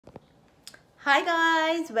Hi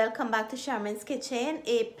guys, welcome back to Charmaine's Kitchen.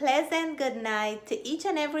 A pleasant good night to each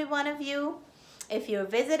and every one of you. If you're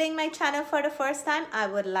visiting my channel for the first time, I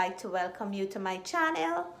would like to welcome you to my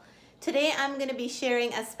channel. Today I'm going to be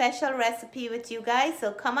sharing a special recipe with you guys,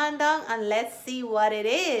 so come on down and let's see what it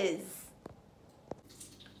is.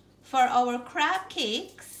 For our crab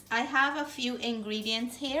cakes, I have a few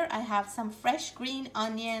ingredients here. I have some fresh green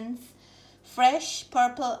onions, fresh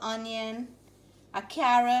purple onion, a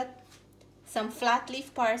carrot, some flat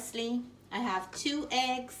leaf parsley. I have 2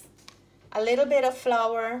 eggs, a little bit of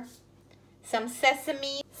flour, some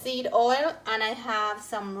sesame seed oil, and I have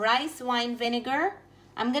some rice wine vinegar.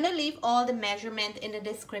 I'm gonna leave all the measurement in the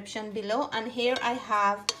description below. And here I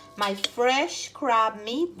have my fresh crab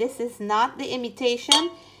meat. This is not the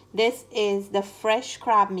imitation. This is the fresh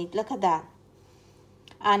crab meat. Look at that.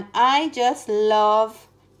 And I just love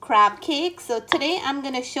crab cakes. So today I'm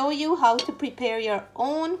going to show you how to prepare your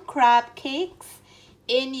own crab cakes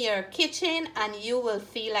in your kitchen and you will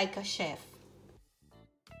feel like a chef.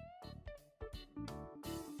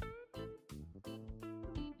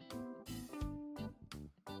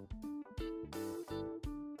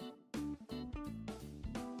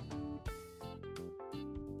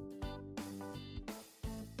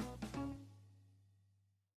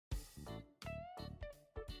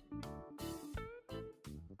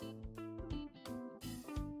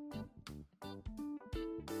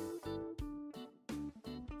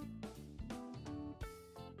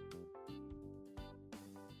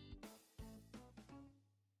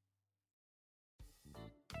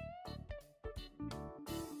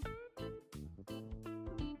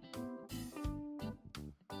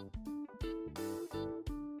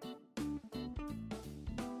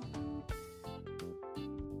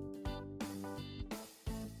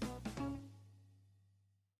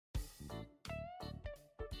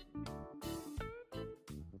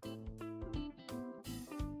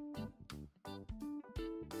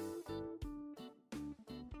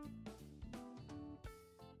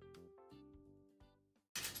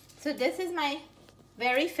 So this is my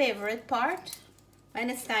very favorite part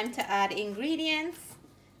when it's time to add ingredients.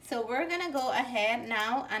 So we're gonna go ahead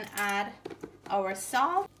now and add our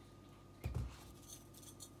salt.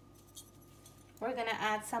 We're gonna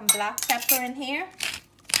add some black pepper in here.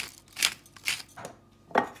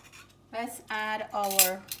 Let's add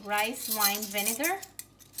our rice wine vinegar.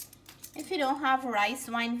 If you don't have rice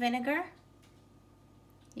wine vinegar,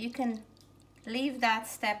 you can leave that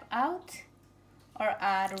step out or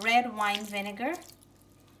add red wine vinegar.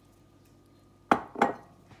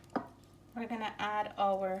 We're gonna add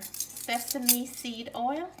our sesame seed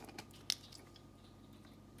oil.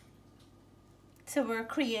 So we're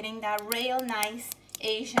creating that real nice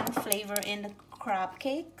Asian flavor in the crab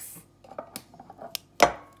cakes.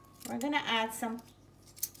 We're gonna add some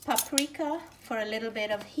paprika for a little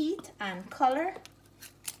bit of heat and color.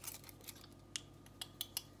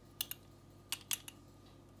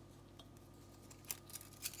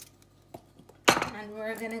 And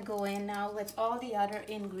we're gonna go in now with all the other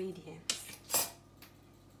ingredients.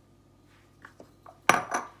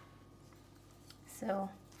 So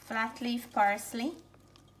flat leaf parsley,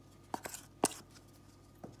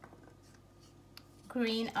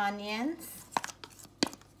 green onions,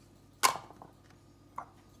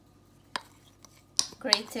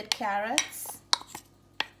 grated carrots,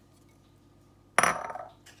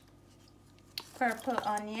 purple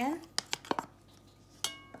onion,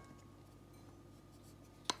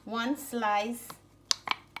 1 slice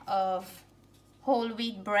of whole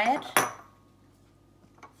wheat bread,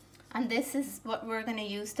 and this is what we're going to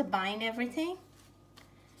use to bind everything.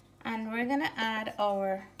 And we're going to add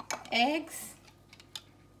our eggs,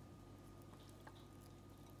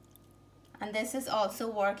 and this is also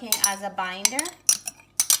working as a binder.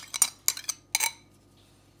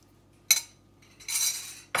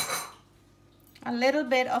 A little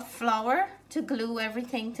bit of flour to glue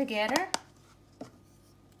everything together.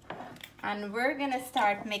 And we're gonna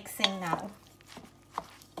start mixing now.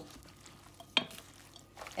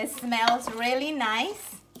 It smells really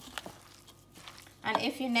nice. And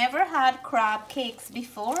if you never had crab cakes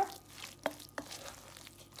before,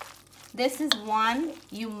 this is one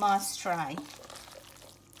you must try.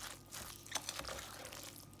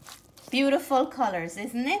 Beautiful colors,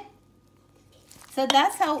 isn't it? So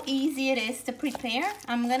that's how easy it is to prepare.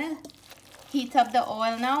 I'm gonna heat up the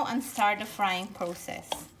oil now and start the frying process.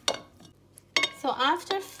 So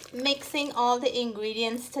after mixing all the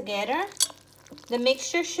ingredients together, the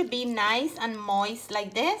mixture should be nice and moist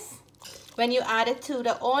like this. When you add it to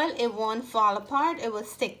the oil, it won't fall apart, it will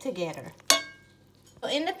stick together. So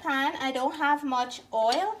in the pan, I don't have much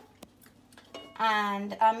oil.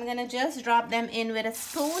 And I'm gonna just drop them in with a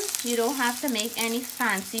spoon. You don't have to make any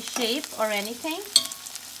fancy shape or anything,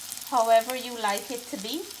 however you like it to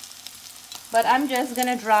be. But I'm just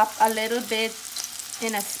gonna drop a little bit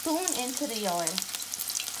in a spoon into the oil.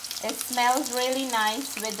 It smells really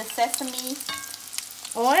nice with the sesame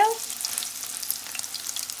oil,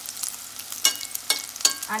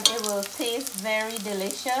 and it will taste very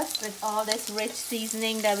delicious with all this rich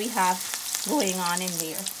seasoning that we have going on in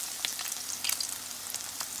there.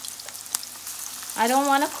 I don't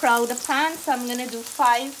want to crowd the pan, so I'm going to do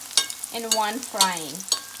 5 in one frying.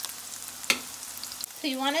 So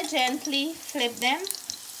you want to gently flip them.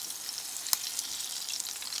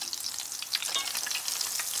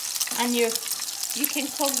 And you can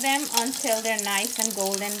cook them until they're nice and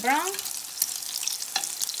golden brown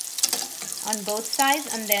on both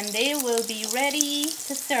sides, and then they will be ready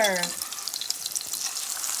to serve.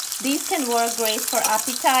 These can work great for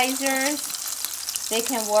appetizers. They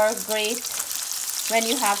can work great when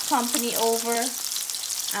you have company over,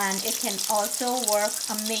 and it can also work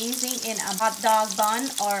amazing in a hot dog bun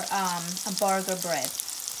or a burger bread.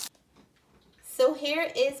 So here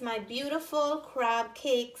is my beautiful crab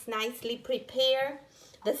cakes, nicely prepared.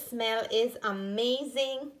 The smell is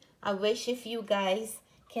amazing. I wish if you guys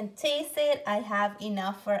can taste it. I have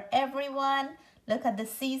enough for everyone. Look at the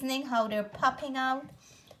seasoning, how they're popping out.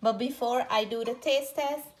 But before I do the taste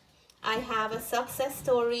test, I have a success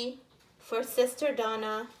story for Sister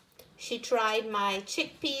Donna. She tried my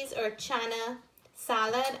chickpeas or chana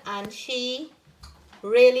salad and she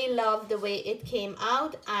really loved the way it came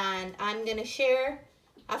out, and I'm gonna share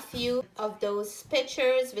a few of those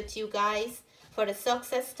pictures with you guys for the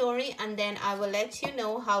success story, and then I will let you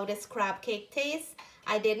know how this crab cake tastes.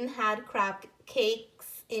 I didn't have crab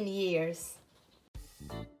cakes in years.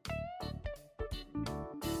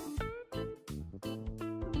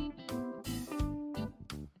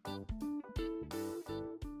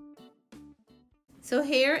 So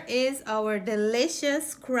here is our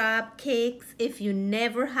delicious crab cakes. If you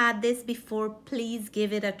never had this before, please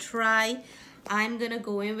give it a try. I'm gonna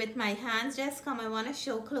go in with my hands. Just come, I wanna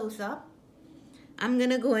show close up. I'm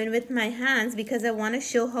gonna go in with my hands because I wanna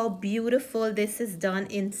show how beautiful this is done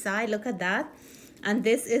inside. Look at that. And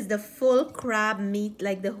this is the full crab meat,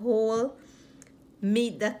 like the whole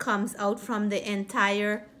meat that comes out from the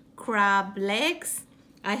entire crab legs.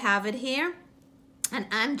 I have it here. And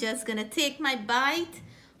I'm just gonna take my bite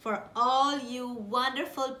for all you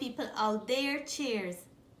wonderful people out there. Cheers.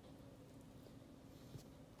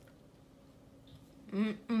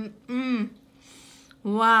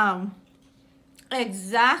 Wow.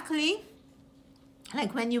 Exactly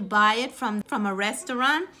like when you buy it from a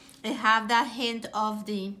restaurant. It have that hint of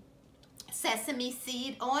the sesame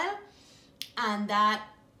seed oil and that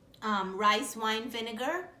rice wine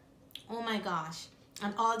vinegar. Oh my gosh.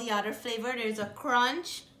 And all the other flavor. There's a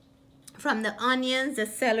crunch from the onions, the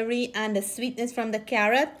celery, and the sweetness from the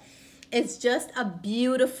carrot. It's just a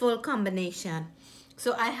beautiful combination.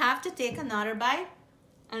 So I have to take another bite.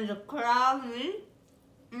 And the crab meat,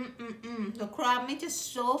 the crab meat is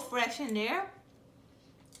so fresh in there.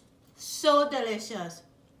 So delicious.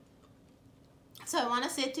 So I want to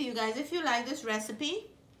say to you guys, if you like this recipe,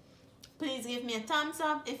 please give me a thumbs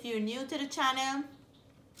up. If you're new to the channel,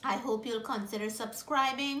 I hope you'll consider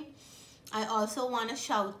subscribing. I also want to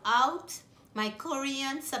shout out my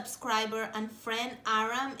Korean subscriber and friend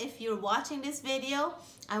Aram. If you're watching this video,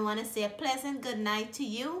 I want to say a pleasant good night to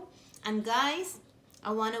you. And guys,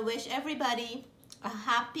 I want to wish everybody a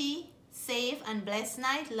happy, safe, and blessed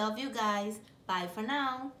night. Love you guys. Bye for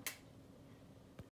now.